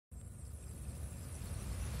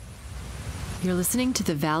You're listening to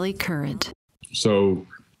the Valley Current. So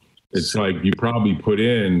it's like you probably put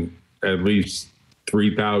in at least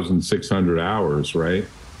 3,600 hours, right?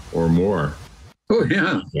 Or more. Oh,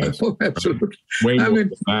 yeah. Yes. Oh, absolutely. Way more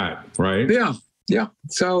than that, right? Yeah. Yeah.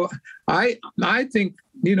 So I think,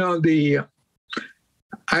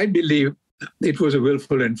 I believe it was a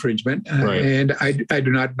willful infringement, right. And I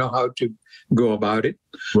do not know how to go about it.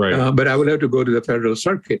 Right. But I will have to go to the federal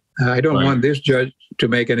circuit. I don't want this judge to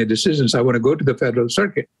make any decisions. I want to go to the federal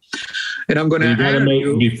circuit. And I'm going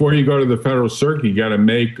to before you go to the federal circuit, you got to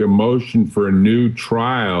make a motion for a new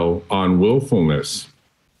trial on willfulness.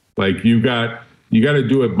 Like you got to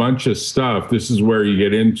do a bunch of stuff. This is where you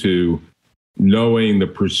get into knowing the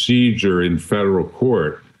procedure in federal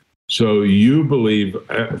court. So you believe,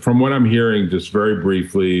 from what I'm hearing, just very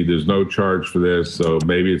briefly, there's no charge for this. So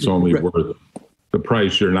maybe it's only worth the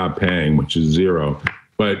price you're not paying, which is zero.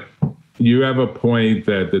 But you have a point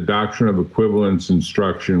that the doctrine of equivalence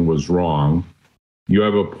instruction was wrong. You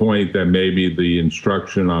have a point that maybe the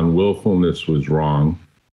instruction on willfulness was wrong.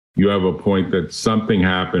 You have a point that something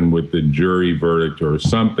happened with the jury verdict or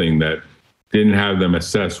something that didn't have them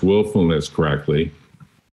assess willfulness correctly.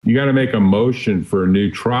 You got to make a motion for a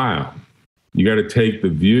new trial. You got to take the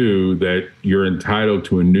view that you're entitled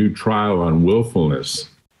to a new trial on willfulness.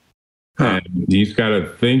 And he's got to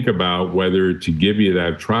think about whether to give you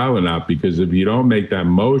that trial or not, because if you don't make that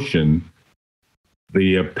motion,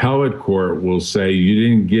 the appellate court will say you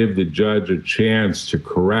didn't give the judge a chance to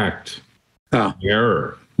correct the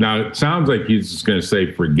error. Now, it sounds like he's just going to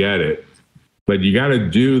say, forget it. But you got to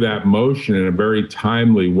do that motion in a very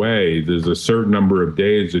timely way. There's a certain number of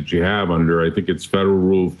days that you have under, I think it's Federal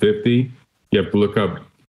Rule 50. You have to look up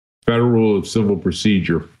Federal Rule of Civil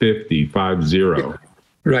Procedure 50. Yeah.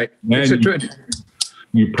 Right. It's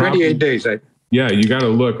 28 days. Yeah, you got to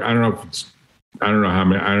look. I don't know how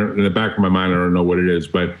many, in the back of my mind, I don't know what it is,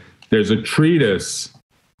 but there's a treatise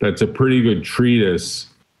that's a pretty good treatise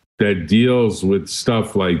that deals with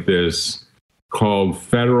stuff like this, called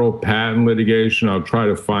Federal Patent Litigation. I'll try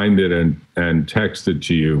to find it and text it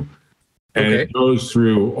to you. And it goes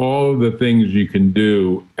through all of the things you can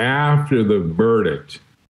do after the verdict,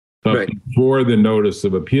 but before the notice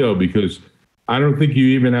of appeal, because I don't think you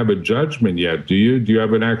even have a judgment yet, do you? Do you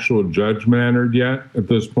have an actual judgment entered yet at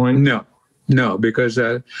this point? No, because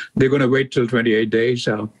they're going to wait till 28 days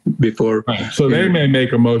before. Right. So they may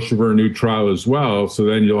make a motion for a new trial as well. So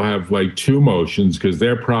then you'll have like two motions, because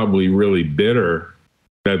they're probably really bitter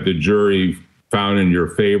that the jury found in your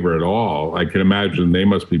favor at all. I can imagine they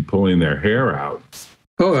must be pulling their hair out.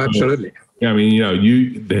 Oh, absolutely. I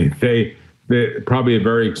mean, they probably a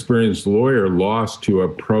very experienced lawyer lost to a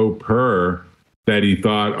pro per that he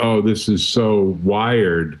thought, oh, this is so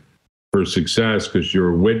wired for success because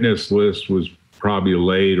your witness list was probably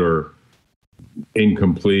late or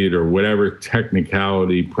incomplete or whatever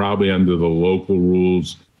technicality, probably under the local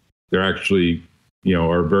rules. There actually,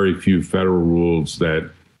 are very few federal rules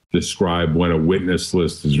that describe when a witness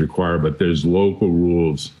list is required, but there's local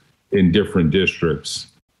rules in different districts.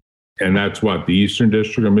 And that's what, the Eastern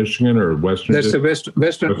District of Michigan or Western? That's the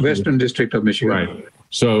Western District of Michigan. Right.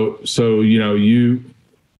 So you've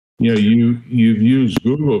used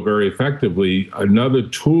Google very effectively. Another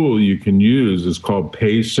tool you can use is called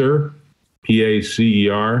Pacer,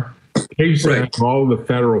 P-A-C-E-R. Pacer has all the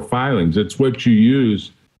federal filings. It's what you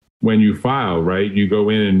use when you file, right? You go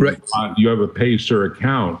in and you have a Pacer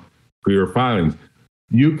account for your filings.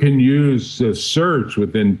 You can use a search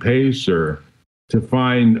within Pacer to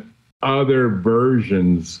find other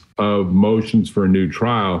versions of motions for a new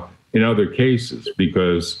trial in other cases,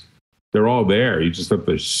 because they're all there. You just have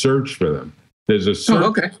to search for them. There's a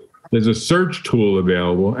search, There's a search tool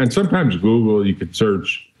available, and sometimes Google, you could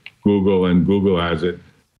search Google and Google has it.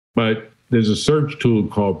 But there's a search tool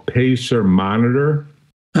called Pacer Monitor,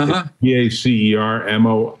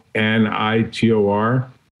 P-A-C-E-R-M-O-N-I-T-O-R.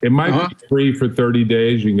 It might be free for 30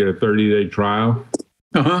 days. You can get a 30-day trial.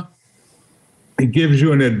 It gives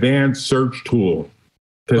you an advanced search tool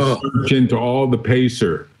to search into all the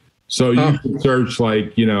Pacer. So you can search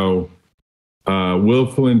like,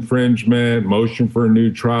 willful infringement, motion for a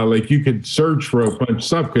new trial. Like you could search for a bunch of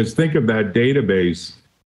stuff, because think of that database,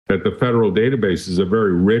 that the federal database is a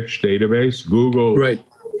very rich database. Google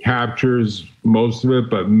captures most of it,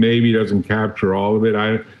 but maybe doesn't capture all of it.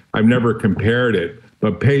 I've never compared it,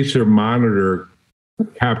 but Pacer Monitor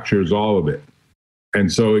captures all of it. And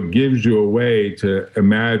so it gives you a way to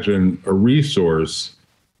imagine a resource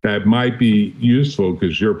that might be useful,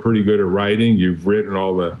 because you're pretty good at writing. You've written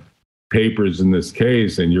all the papers in this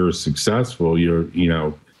case and you're successful.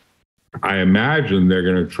 I imagine they're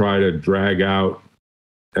going to try to drag out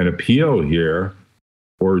an appeal here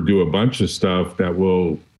or do a bunch of stuff that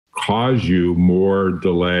will cause you more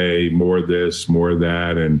delay, more this, more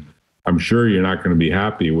that. And I'm sure you're not going to be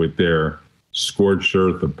happy with their scorched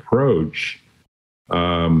earth approach.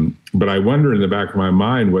 But I wonder in the back of my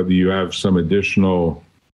mind whether you have some additional,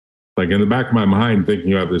 like in the back of my mind,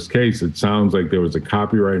 thinking about this case, it sounds like there was a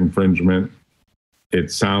copyright infringement.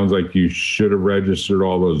 It sounds like you should have registered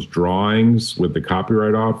all those drawings with the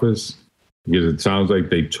Copyright Office, because it sounds like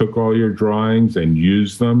they took all your drawings and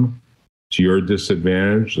used them to your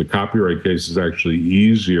disadvantage. The copyright case is actually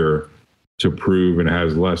easier to prove and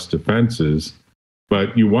has less defenses.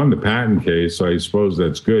 But you won the patent case, so I suppose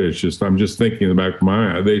that's good. It's just, I'm just thinking in the back of my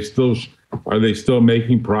mind, are they still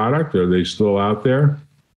making product? Are they still out there?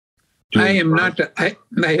 I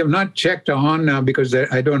have not checked on because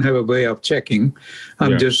I don't have a way of checking.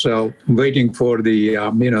 I'm just waiting for the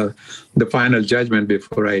the final judgment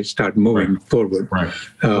before I start moving forward. Right.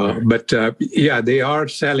 But they are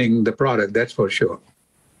selling the product. That's for sure.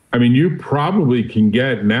 I mean, you probably can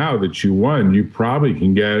get, now that you won, you probably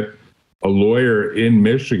can get a lawyer in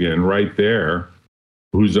Michigan right there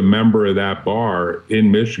who's a member of that bar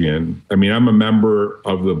in Michigan. I mean, I'm a member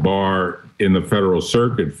of the bar in the Federal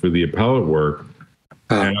Circuit for the appellate work,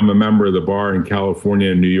 and I'm a member of the bar in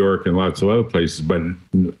California and New York and lots of other places, but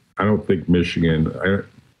I don't think Michigan,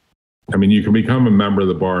 I mean, you can become a member of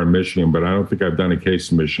the bar in Michigan, but I don't think I've done a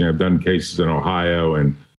case in Michigan. I've done cases in Ohio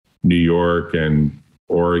and New York and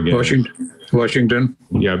Oregon. Washington.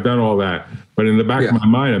 Yeah, I've done all that. But in the back of my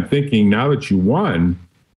mind, I'm thinking now that you won,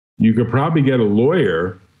 you could probably get a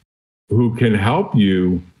lawyer who can help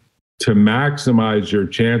you to maximize your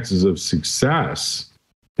chances of success,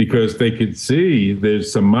 because they could see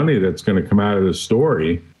there's some money that's going to come out of the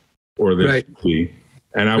story, or there should be.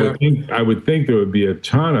 And I would think there would be a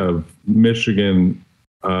ton of Michigan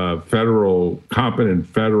competent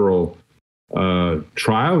federal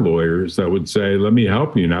trial lawyers that would say, let me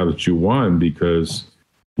help you now that you won, because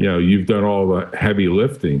you've done all the heavy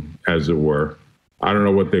lifting, as it were. I don't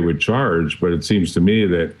know what they would charge, but it seems to me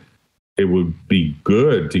that it would be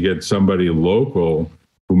good to get somebody local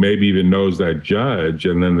who maybe even knows that judge,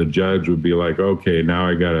 and then the judge would be like, okay, now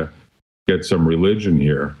I got to get some religion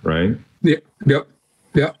here, right? Yeah.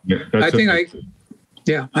 I think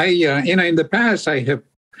in the past, I have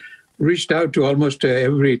reached out to almost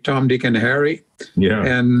every Tom, Dick, and Harry,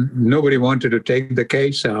 and nobody wanted to take the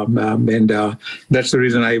case, and that's the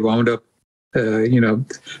reason I wound up,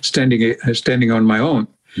 standing on my own.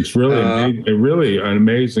 It's really an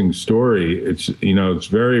amazing story. It's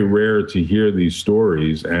very rare to hear these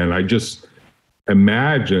stories, and I just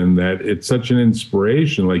imagine that it's such an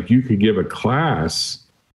inspiration. Like, you could give a class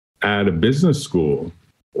at a business school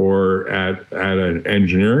or at an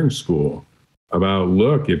engineering school about,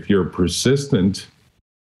 look, if you're persistent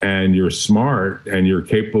and you're smart and you're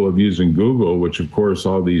capable of using Google, which of course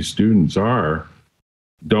all these students are,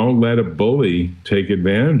 don't let a bully take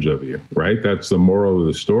advantage of you, right? That's the moral of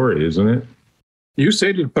the story, isn't it? You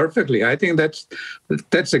said it perfectly. I think that's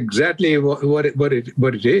exactly what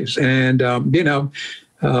it is. And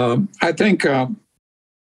I think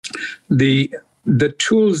the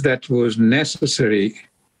tools that was necessary,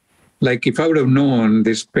 like if I would have known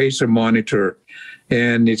this Pacer monitor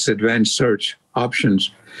and its advanced search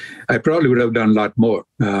options, I probably would have done a lot more.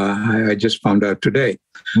 I just found out today.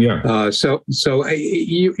 Yeah. So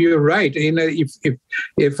you're right.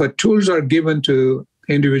 If tools are given to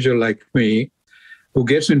individual like me, who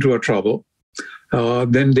gets into a trouble,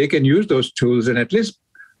 then they can use those tools and at least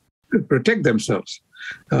protect themselves.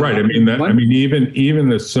 Right. Even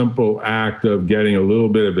the simple act of getting a little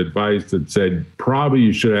bit of advice that said probably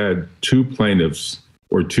you should have had 2 plaintiffs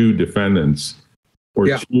or 2 defendants or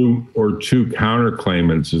two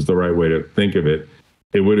counterclaimants is the right way to think of it.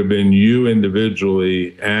 It would have been you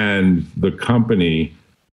individually and the company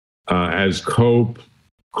as co-claimants,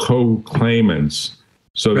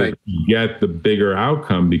 so that you get the bigger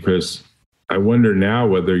outcome. Because I wonder now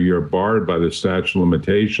whether you're barred by the statute of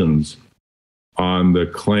limitations on the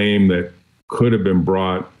claim that could have been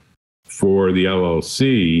brought for the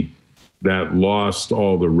LLC that lost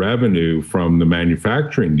all the revenue from the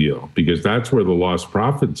manufacturing deal, because that's where the lost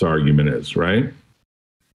profits argument is, right?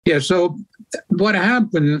 Yeah. So what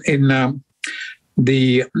happened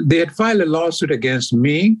they had filed a lawsuit against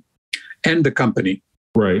me and the company.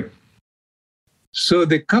 Right. So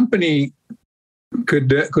the company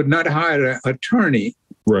could not hire an attorney.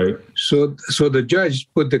 Right. So the judge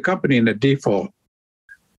put the company in a default,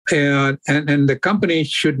 and the company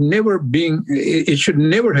should never have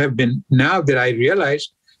been. Now that I realize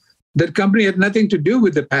that company had nothing to do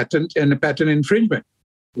with the patent and the patent infringement.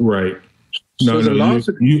 Right. No, So the no,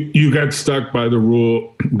 lawsuit, you got stuck by the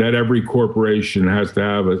rule that every corporation has to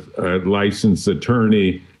have a licensed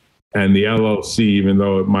attorney, and the LLC, even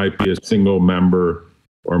though it might be a single member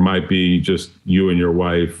or might be just you and your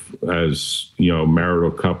wife as,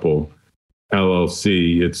 marital couple,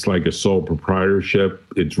 LLC, it's like a sole proprietorship.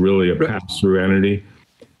 It's really a pass-through entity.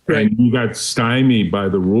 Right. And you got stymied by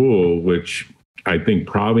the rule, which I think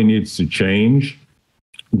probably needs to change,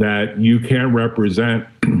 that you can't represent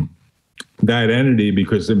that entity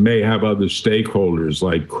because it may have other stakeholders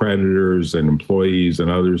like creditors and employees and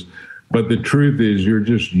others. But the truth is you're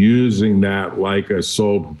just using that like a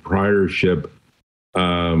sole proprietorship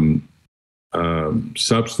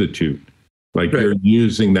substitute. Like you're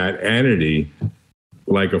using that entity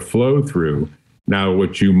like a flow through. Now,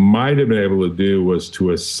 what you might have been able to do was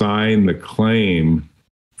to assign the claim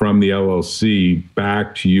from the LLC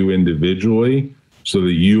back to you individually so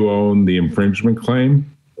that you own the infringement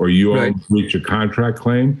claim or you own breach of contract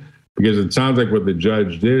claim. Because it sounds like what the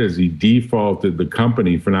judge did is he defaulted the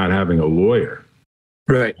company for not having a lawyer.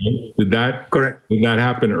 Right. Did that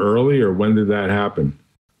happen early, or when did that happen?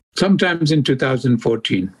 Sometimes in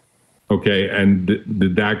 2014. Okay, and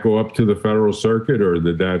did that go up to the federal circuit, or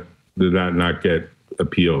did that not get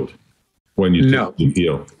appealed when you took the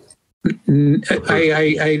appeal?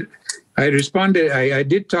 I responded. I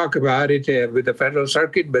did talk about it with the federal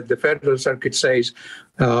circuit, but the federal circuit says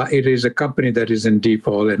it is a company that is in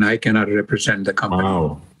default, and I cannot represent the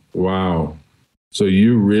company. Wow. So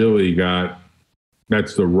you really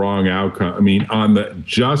that's the wrong outcome. I mean, on the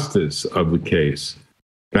justice of the case,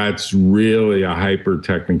 that's really a hyper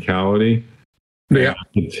technicality. Yeah.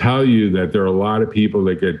 I can tell you that there are a lot of people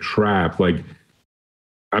that get trapped. Like,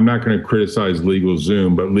 I'm not going to criticize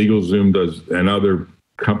LegalZoom, but LegalZoom does, and other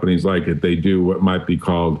companies like it, they do what might be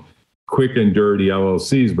called quick and dirty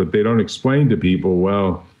LLCs, but they don't explain to people,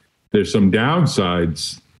 well, there's some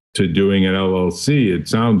downsides to doing an LLC. It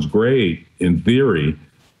sounds great in theory,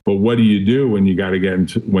 but what do you do when you got to get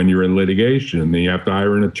into, when you're in litigation and then you have to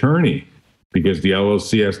hire an attorney because the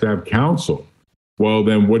LLC has to have counsel? Well,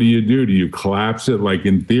 then what do? Do you collapse it? Like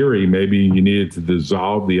in theory, maybe you needed to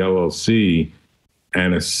dissolve the LLC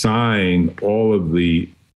and assign all of the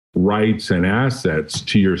rights and assets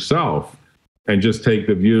to yourself and just take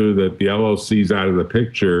the view that the LLC's out of the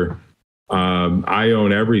picture. I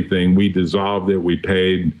own everything. We dissolved it. We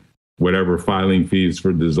paid whatever filing fees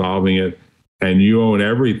for dissolving it. And you own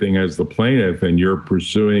everything as the plaintiff, and you're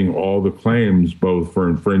pursuing all the claims, both for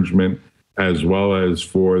infringement as well as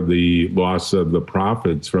for the loss of the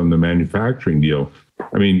profits from the manufacturing deal.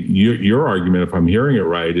 I mean, your argument, if I'm hearing it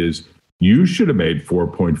right, is you should have made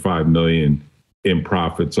 $4.5 million in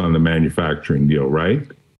profits on the manufacturing deal, right?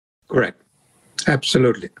 Correct.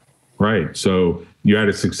 Absolutely. Right. So you had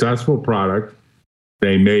a successful product.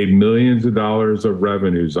 They made millions of dollars of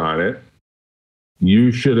revenues on it.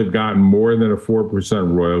 You should have gotten more than a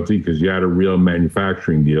 4% royalty because you had a real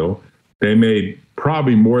manufacturing deal. They made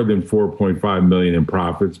probably more than 4.5 million in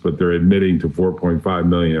profits, but they're admitting to 4.5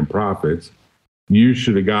 million in profits. You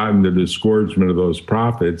should have gotten the disgorgement of those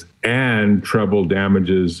profits and treble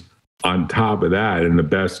damages on top of that in the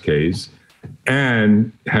best case.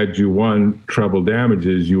 And had you won treble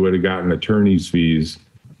damages, you would have gotten attorney's fees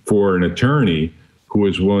for an attorney who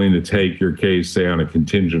was willing to take your case, say, on a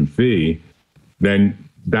contingent fee. Then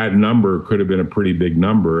that number could have been a pretty big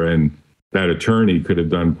number, and that attorney could have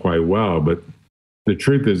done quite well. But the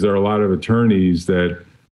truth is there are a lot of attorneys that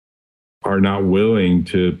are not willing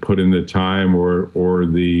to put in the time or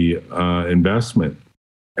the investment.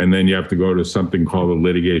 And then you have to go to something called a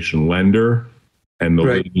litigation lender, and the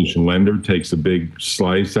litigation lender takes a big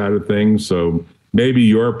slice out of things. So maybe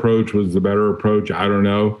your approach was the better approach. I don't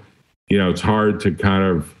know. It's hard to kind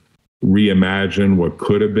of reimagine what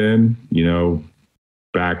could have been,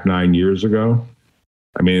 back 9 years ago.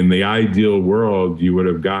 I mean, in the ideal world, you would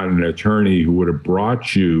have gotten an attorney who would have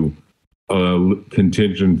brought you a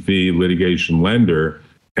contingent fee litigation lender,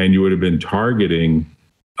 and you would have been targeting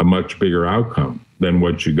a much bigger outcome than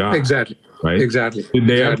what you got. Exactly. Right? Exactly. Did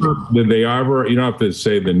they ever, you don't have to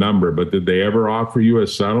say the number, but did they ever offer you a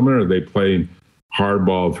settlement, or they played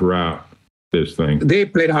hardball throughout this thing? They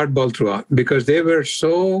played hardball throughout because they were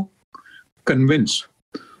so convinced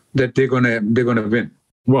that they're gonna win.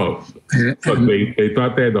 Well, look, they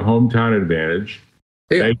thought they had the hometown advantage.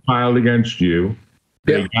 Yeah. They filed against you.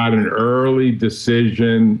 They got an early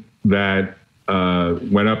decision that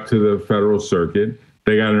went up to the federal circuit.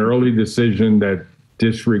 They got an early decision that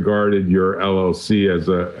disregarded your LLC as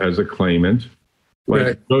a claimant.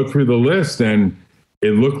 Go through the list, and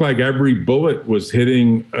it looked like every bullet was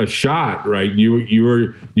hitting a shot. Right?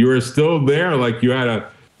 You were still there. Like you had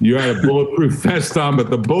you had a bulletproof vest on, but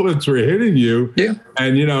the bullets were hitting you. Yeah.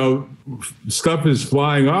 And, stuff is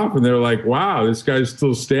flying off and they're like, wow, this guy's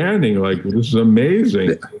still standing. Like, this is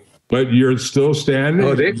amazing. But you're still standing.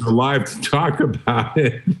 Oh, you're alive to talk about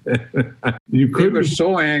it. They were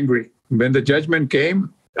so angry when the judgment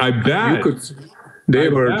came. I bet. They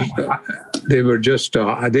were just,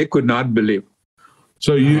 they could not believe.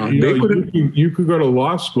 So you could go to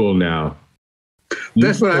law school now.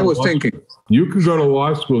 That's what I was thinking. You could go to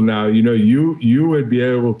law school now. You would be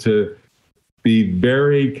able to be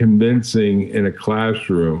very convincing in a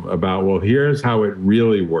classroom about, well, here's how it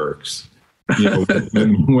really works.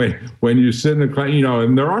 When you sit in a class,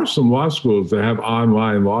 and there are some law schools that have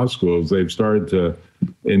online law schools. They've started to,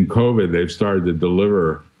 in COVID, they've started to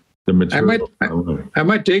deliver the material. I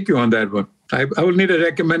might take you on that one. I will need a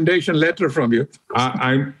recommendation letter from you.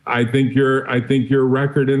 I think your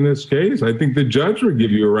record in this case, I think the judge would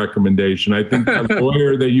give you a recommendation. I think the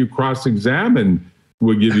lawyer that you cross-examine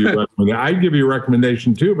would give you a recommendation. I'd give you a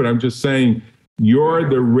recommendation too, but I'm just saying you're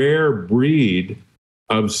the rare breed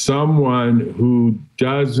of someone who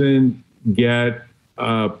doesn't get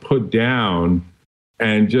put down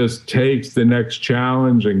and just takes the next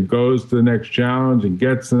challenge and goes to the next challenge and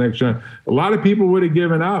gets the next challenge. A lot of people would have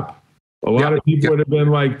given up. A lot of people would have been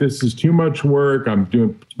like, this is too much work. I'm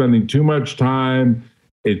spending too much time.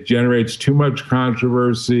 It generates too much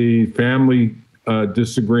controversy, family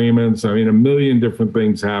disagreements. I mean, a million different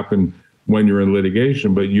things happen when you're in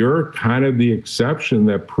litigation, but you're kind of the exception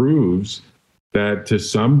that proves that to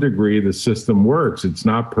some degree the system works. It's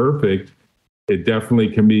not perfect. It definitely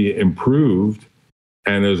can be improved.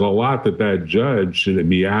 And there's a lot that judge should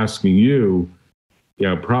be asking you.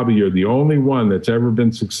 Probably you're the only one that's ever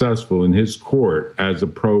been successful in his court as a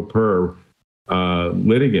pro per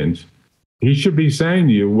litigant. He should be saying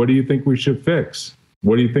to you, what do you think we should fix?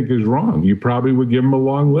 What do you think is wrong? You probably would give him a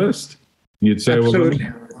long list. You'd say, absolutely.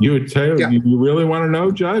 You would tell, you really want to know,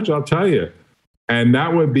 Judge? I'll tell you. And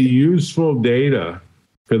that would be useful data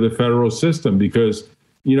for the federal system because,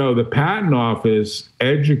 the patent office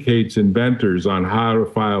educates inventors on how to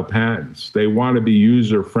file patents. They want to be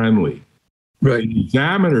user-friendly. Right. The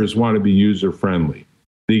examiners want to be user-friendly.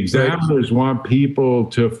 The examiners want people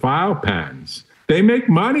to file patents. They make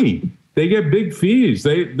money. They get big fees.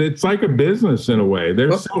 It's like a business in a way.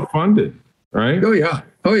 They're self-funded, right? Oh, yeah.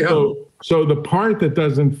 So the part that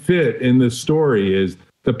doesn't fit in this story is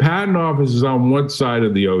the patent office is on one side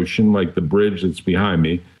of the ocean, like the bridge that's behind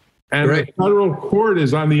me, and the federal court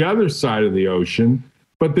is on the other side of the ocean.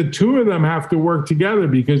 But the two of them have to work together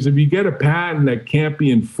because if you get a patent that can't be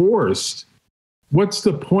enforced, what's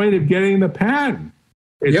the point of getting the patent?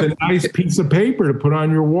 It's a nice piece of paper to put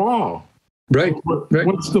on your wall. Right.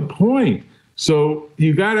 What's the point? So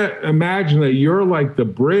you got to imagine that you're like the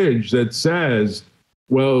bridge that says,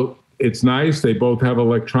 well, it's nice. They both have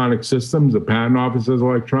electronic systems. The patent office has an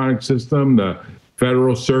electronic system. The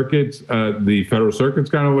federal circuit's got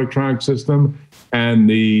an electronic system, and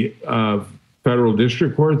the federal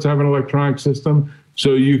district courts have an electronic system.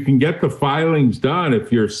 So you can get the filings done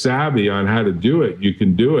if you're savvy on how to do it. You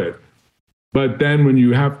can do it. But then when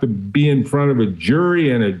you have to be in front of a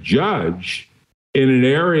jury and a judge in an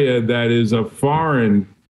area that is a foreign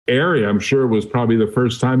area, I'm sure it was probably the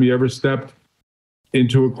first time you ever stepped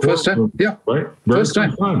into a courtroom. First time, yeah. Right? First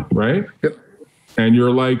time. Fun, right? Yep. And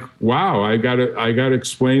you're like, wow, I gotta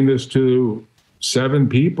explain this to 7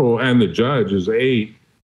 people, and the judge is 8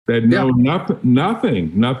 that know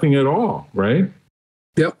nothing at all, right?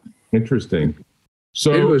 Yep. Interesting.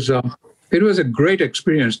 So it was a great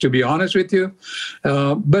experience, to be honest with you.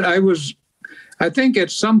 But I think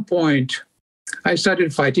at some point I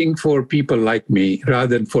started fighting for people like me rather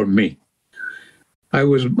than for me. I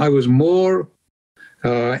was more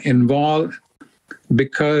involved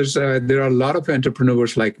because there are a lot of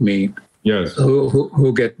entrepreneurs like me. Yes.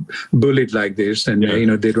 Who get bullied like this, and they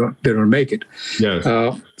don't make it. Yes.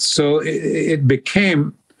 So it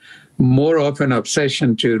became more of an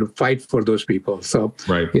obsession to fight for those people. So,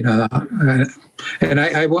 and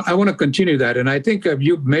I want to continue that. And I think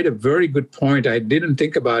you've made a very good point. I didn't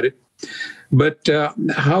think about it, but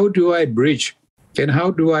how do I bridge, and how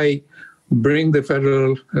do I bring the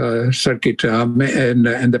federal circuit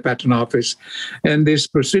and the patent office and this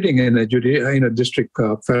proceeding in the district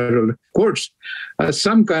federal courts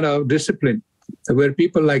some kind of discipline where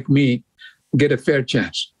people like me get a fair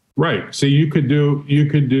chance. Right. So you could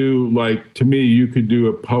do like, to me, you could do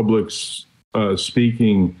a public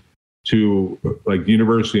speaking to like the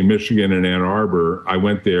University of Michigan in Ann Arbor. I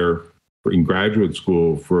went there in graduate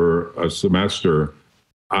school for a semester.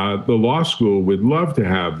 The law school would love to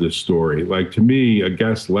have this story. Like, to me, a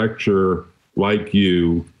guest lecture like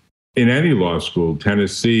you in any law school,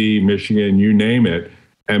 Tennessee, Michigan, you name it.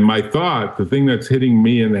 And my thought, the thing that's hitting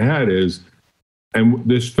me in the head is, and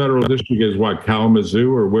this federal district is what,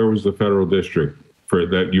 Kalamazoo, or where was the federal district for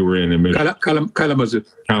that you were in Michigan? Kalamazoo.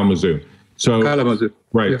 Kalamazoo. So Kalamazoo.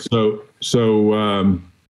 Right. Yeah. So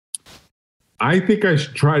I think I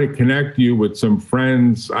should try to connect you with some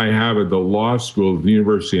friends I have at the law school at the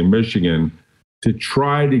University of Michigan to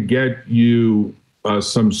try to get you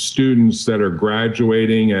some students that are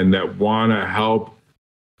graduating and that want to help.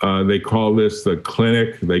 They call this the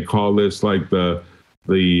clinic. They call this like the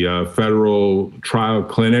federal trial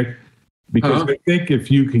clinic, because I think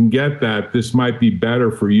if you can get that, this might be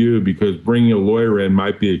better for you, because bringing a lawyer in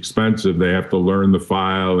might be expensive. They have to learn the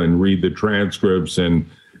file and read the transcripts, and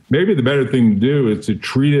maybe the better thing to do is to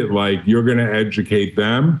treat it like you're going to educate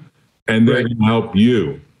them and they're going to help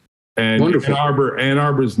you. And Ann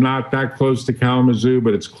Arbor is not that close to Kalamazoo,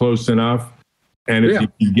 but it's close enough. And if you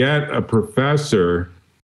can get a professor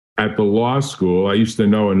at the law school, I used to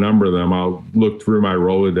know a number of them. I'll look through my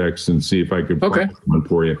Rolodex and see if I could find one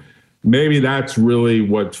for you. Maybe that's really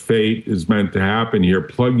what fate is meant to happen here.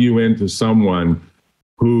 Plug you into someone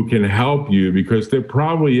who can help you, because there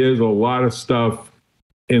probably is a lot of stuff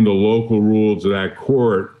in the local rules of that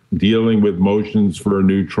court dealing with motions for a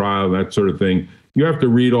new trial, that sort of thing. You have to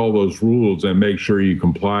read all those rules and make sure you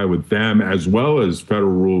comply with them, as well as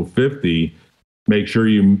Federal Rule 50. Make sure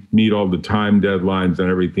you meet all the time deadlines and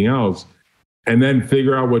everything else, and then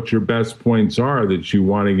figure out what your best points are that you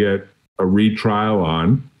want to get a retrial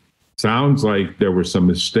on. Sounds like there were some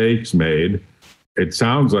mistakes made. It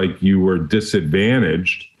sounds like you were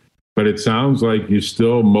disadvantaged, but it sounds like you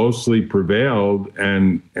still mostly prevailed,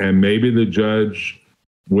 and maybe the judge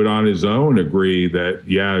would on his own agree that,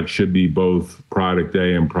 yeah, it should be both product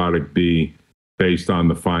A and product B based on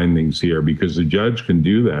the findings here, because the judge can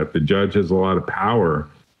do that. The judge has a lot of power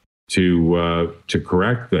to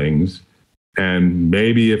correct things. And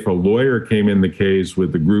maybe if a lawyer came in the case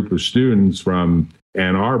with a group of students from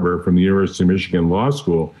Ann Arbor, from the University of Michigan Law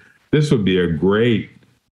School, this would be a great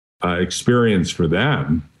experience for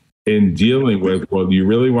them in dealing with, well, do you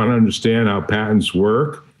really want to understand how patents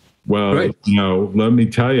work? Well, let me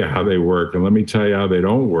tell you how they work, and let me tell you how they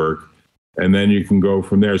don't work. And then you can go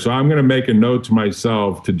from there. So I'm going to make a note to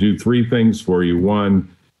myself to do three things for you. One,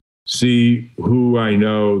 see who I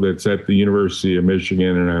know that's at the University of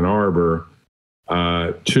Michigan in Ann Arbor.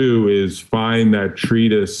 Two is find that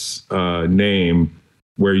treatise name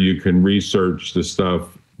where you can research the stuff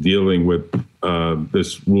dealing with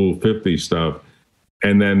this Rule 50 stuff.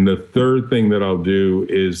 And then the third thing that I'll do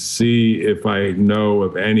is see if I know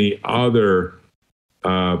of any other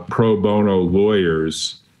pro bono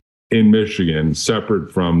lawyers in Michigan,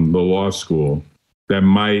 separate from the law school, that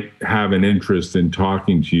might have an interest in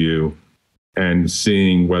talking to you and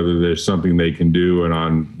seeing whether there's something they can do, and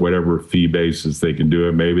on whatever fee basis they can do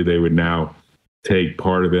it. Maybe they would now take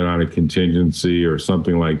part of it on a contingency or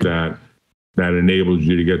something like that, that enables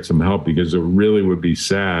you to get some help, because it really would be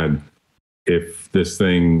sad if this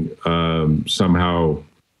thing somehow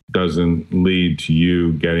doesn't lead to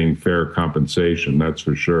you getting fair compensation. That's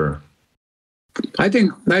for sure. I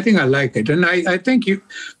think I like it, and I thank you.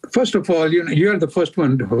 First of all, you're the first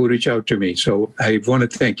one who reached out to me, so I want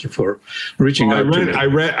to thank you for reaching out to me. I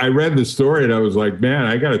read the story, and I was like, man,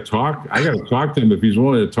 I got to talk to him if he's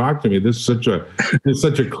willing to talk to me. This is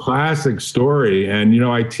such a classic story, and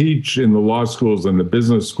I teach in the law schools and the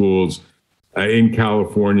business schools in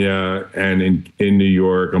California and in New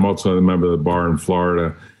York. I'm also a member of the bar in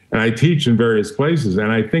Florida, and I teach in various places. And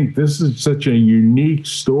I think this is such a unique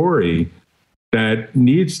story that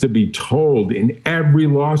needs to be told in every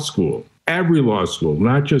law school,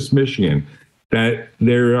 not just Michigan, that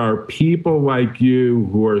there are people like you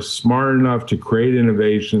who are smart enough to create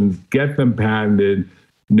innovations, get them patented,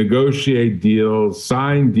 negotiate deals,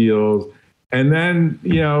 sign deals, and then,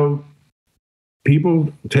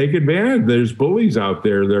 people take advantage. There's bullies out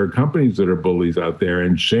there. There are companies that are bullies out there,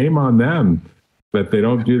 and shame on them that they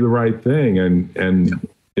don't do the right thing. And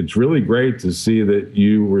it's really great to see that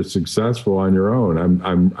you were successful on your own.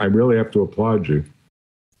 I really have to applaud you.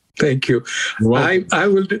 Thank you. I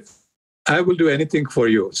will do anything for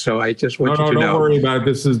you. So I just want you to know. Don't worry about it.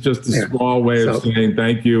 This is just a small way of saying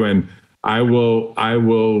thank you. And I will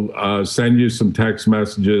send you some text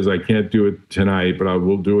messages. I can't do it tonight, but I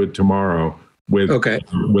will do it tomorrow with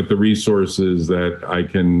the resources that I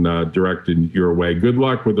can direct in your way. Good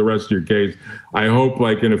luck with the rest of your case. I hope,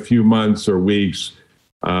 like in a few months or weeks,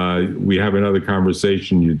 we have another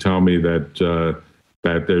conversation. You tell me that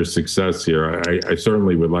there's success here. I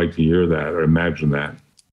certainly would like to hear that or imagine that.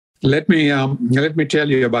 let me tell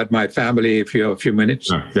you about my family if you have a few minutes.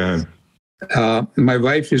 Go ahead. My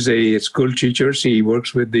wife is a school teacher. She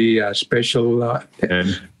works with the special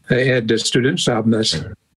ed students.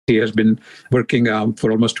 She has been working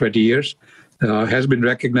for almost 20 years. Has been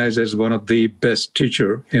recognized as one of the best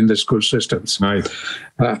teacher in the school systems. Nice.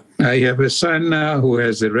 I have a son who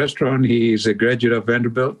has a restaurant. He's a graduate of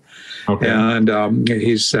Vanderbilt. Okay. And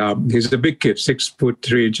he's a big kid,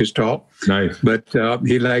 6'3" tall. Nice. But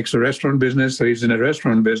he likes the restaurant business, so he's in a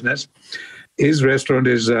restaurant business. His restaurant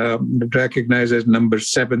is recognized as number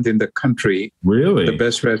 7th in the country. Really? The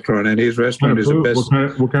best restaurant, and his restaurant is the best.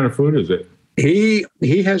 What kind of food is it? He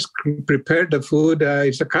has prepared the food.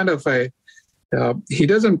 It's a kind of he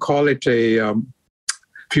doesn't call it a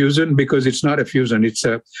fusion because it's not a fusion. It's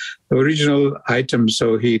a original item.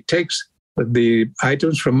 So he takes the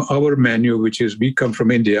items from our menu, which is we come from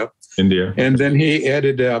India, and then he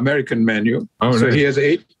added the American menu. Oh, so nice. he has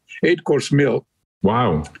eight-course meal.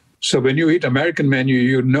 Wow. So when you eat American menu,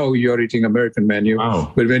 you know you're eating American menu.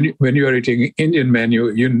 Wow. But when you are eating Indian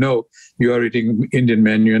menu, you know you are eating Indian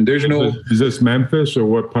menu. And there's no. Is this Memphis or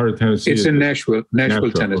what part of Tennessee? It's in Nashville,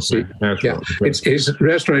 Tennessee. Okay. Nashville. Yeah. Okay. His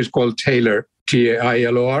restaurant is called Taylor,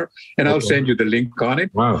 Tailor, and I'll send you the link on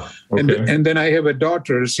it. Wow. Okay. And then I have a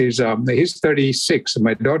daughter. He's 36.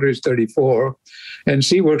 My daughter is 34, and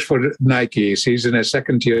she works for Nike. She's in a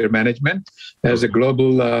second-tier management as a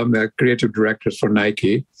global creative director for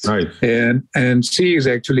Nike. Nice. And she is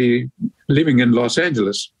actually living in Los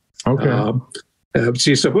Angeles. Okay.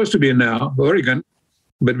 She's supposed to be in Oregon,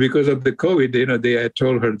 but because of the COVID, they had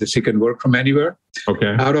told her that she can work from anywhere.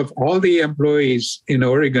 Okay. Out of all the employees in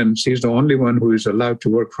Oregon, she's the only one who is allowed to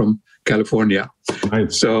work from California.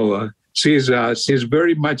 Nice. So she's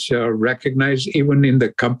very much recognized even in the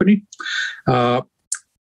company.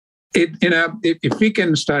 If we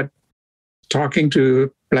can start talking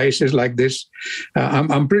to places like this,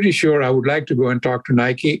 I'm pretty sure I would like to go and talk to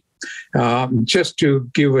Nike just to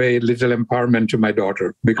give a little empowerment to my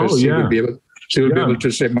daughter because she will be able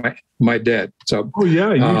to say my dad. So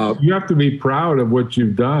you have to be proud of what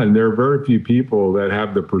you've done. There are very few people that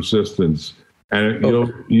have the persistence, and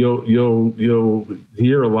you'll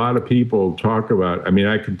hear a lot of people talk about. I mean,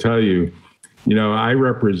 I can tell you, I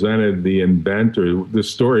represented the inventor.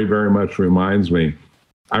 This story very much reminds me.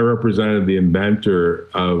 I represented the inventor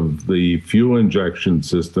of the fuel injection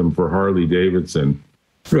system for Harley Davidson.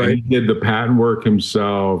 Right. And he did the patent work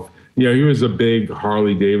himself. He was a big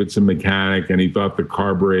Harley Davidson mechanic, and he thought the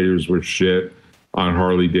carburetors were shit on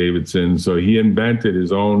Harley Davidson. So he invented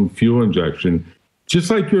his own fuel injection, just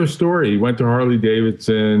like your story. He went to Harley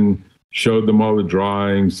Davidson, showed them all the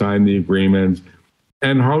drawings, signed the agreements.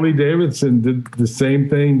 And Harley Davidson did the same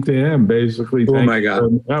thing to him, basically. Oh, my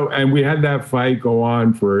God. And we had that fight go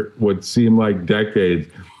on for what seemed like decades.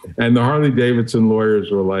 And the Harley Davidson lawyers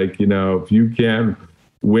were like, if you can't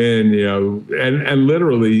win, and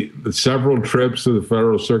literally several trips to the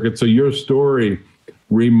federal circuit. So your story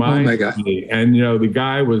reminds me. And, the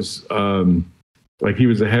guy was like, he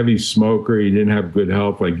was a heavy smoker. He didn't have good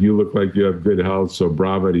health. Like, you look like you have good health. So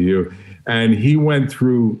bravo to you. And he went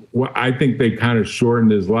through what I think they kind of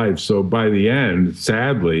shortened his life. So by the end,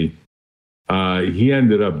 sadly, he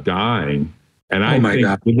ended up dying. And I think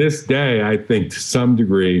to this day, I think to some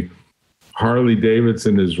degree, Harley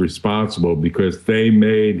Davidson is responsible because they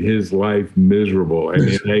made his life miserable. I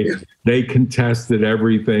mean, they contested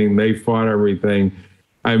everything. They fought everything.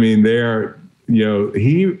 I mean,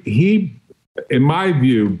 he, in my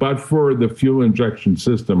view, but for the fuel injection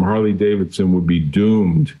system, Harley Davidson would be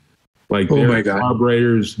doomed. Like their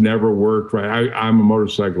carburetors never worked right. I'm a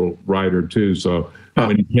motorcycle rider too. So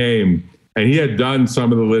when he came, and he had done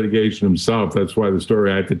some of the litigation himself. That's why the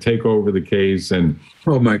story, I had to take over the case. And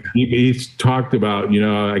he talked about,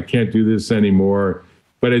 I can't do this anymore.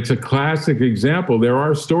 But it's a classic example. There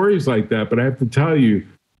are stories like that, but I have to tell you,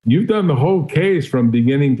 you've done the whole case from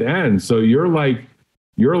beginning to end. So you're like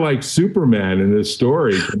Superman in this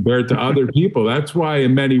story compared to other people. That's why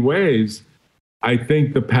in many ways, I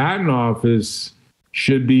think the patent office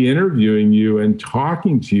should be interviewing you and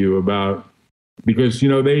talking to you about, because,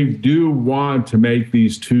 they do want to make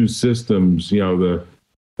these two systems, the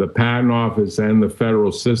patent office and the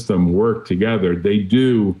federal system work together. They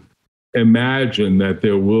do imagine that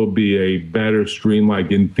there will be a better stream. Like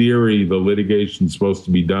in theory, the litigation is supposed to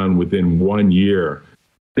be done within 1 year.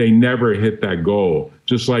 They never hit that goal,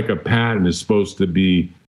 just like a patent is supposed to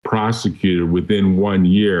be prosecuted within 1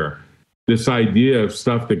 year. This idea of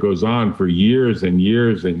stuff that goes on for years and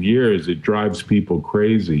years and years, it drives people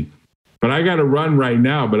crazy. But I got to run right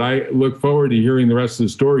now, but I look forward to hearing the rest of the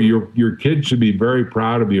story. Your kids should be very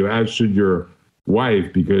proud of you, as should your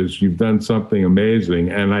wife, because you've done something amazing.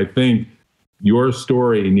 And I think your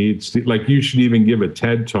story needs to, like, you should even give a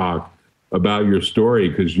TED talk about your story,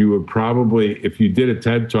 because you would probably, if you did a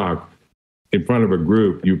TED talk in front of a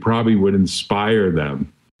group, you probably would inspire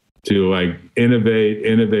them to like innovate.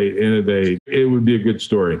 It would be a good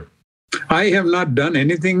story. I have not done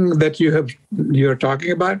anything that you're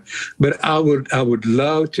talking about, but I would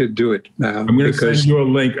love to do it. I'm going to send you a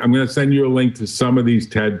link. I'm going to send you a link to some of these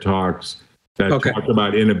TED Talks that talk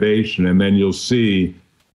about innovation, and then you'll see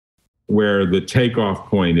where the takeoff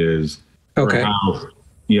point is. Okay. How,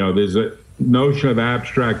 there's a notion of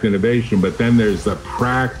abstract innovation, but then there's the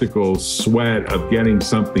practical sweat of getting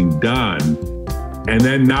something done and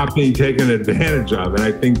then not being taken advantage of. And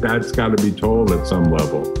I think that's got to be told at some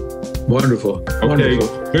level. Wonderful. Okay.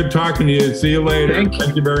 Wonderful. Good talking to you. See you later.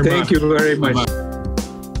 Thank you very much. Thank you very much. Bye-bye.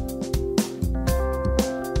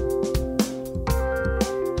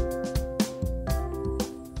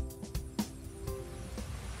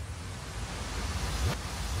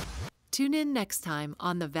 Tune in next time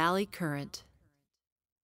on The Valley Current.